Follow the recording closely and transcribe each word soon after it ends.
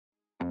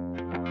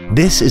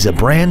This is a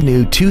brand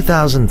new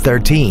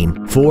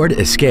 2013 Ford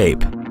Escape.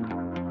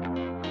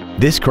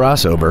 This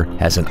crossover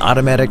has an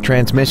automatic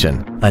transmission,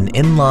 an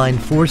inline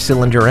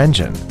 4-cylinder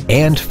engine,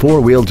 and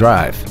 4-wheel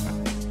drive.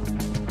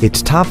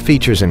 Its top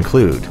features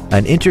include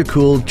an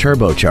intercooled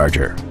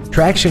turbocharger,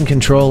 traction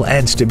control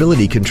and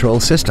stability control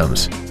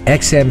systems,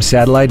 XM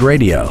satellite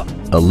radio,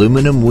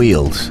 aluminum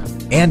wheels,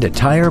 and a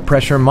tire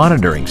pressure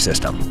monitoring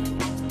system.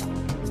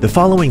 The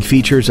following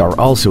features are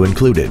also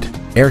included: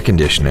 air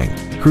conditioning,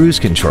 cruise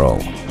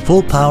control,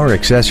 full power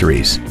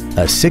accessories,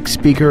 a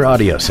 6-speaker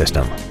audio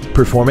system,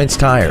 performance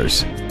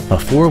tires, a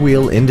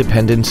 4-wheel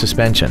independent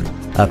suspension,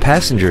 a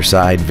passenger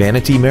side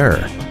vanity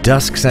mirror,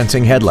 dusk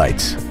sensing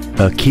headlights,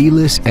 a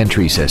keyless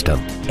entry system,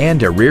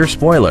 and a rear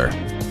spoiler.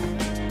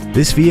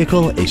 This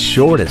vehicle is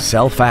sure to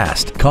sell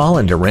fast. Call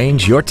and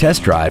arrange your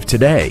test drive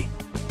today.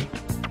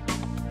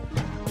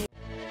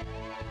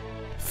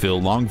 Phil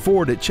Long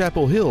Ford at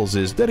Chapel Hills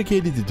is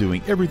dedicated to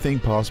doing everything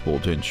possible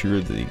to ensure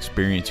that the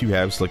experience you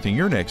have selecting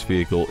your next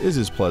vehicle is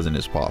as pleasant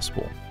as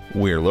possible.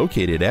 We're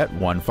located at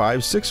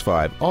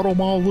 1565 Auto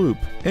Mall Loop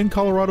in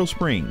Colorado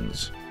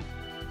Springs.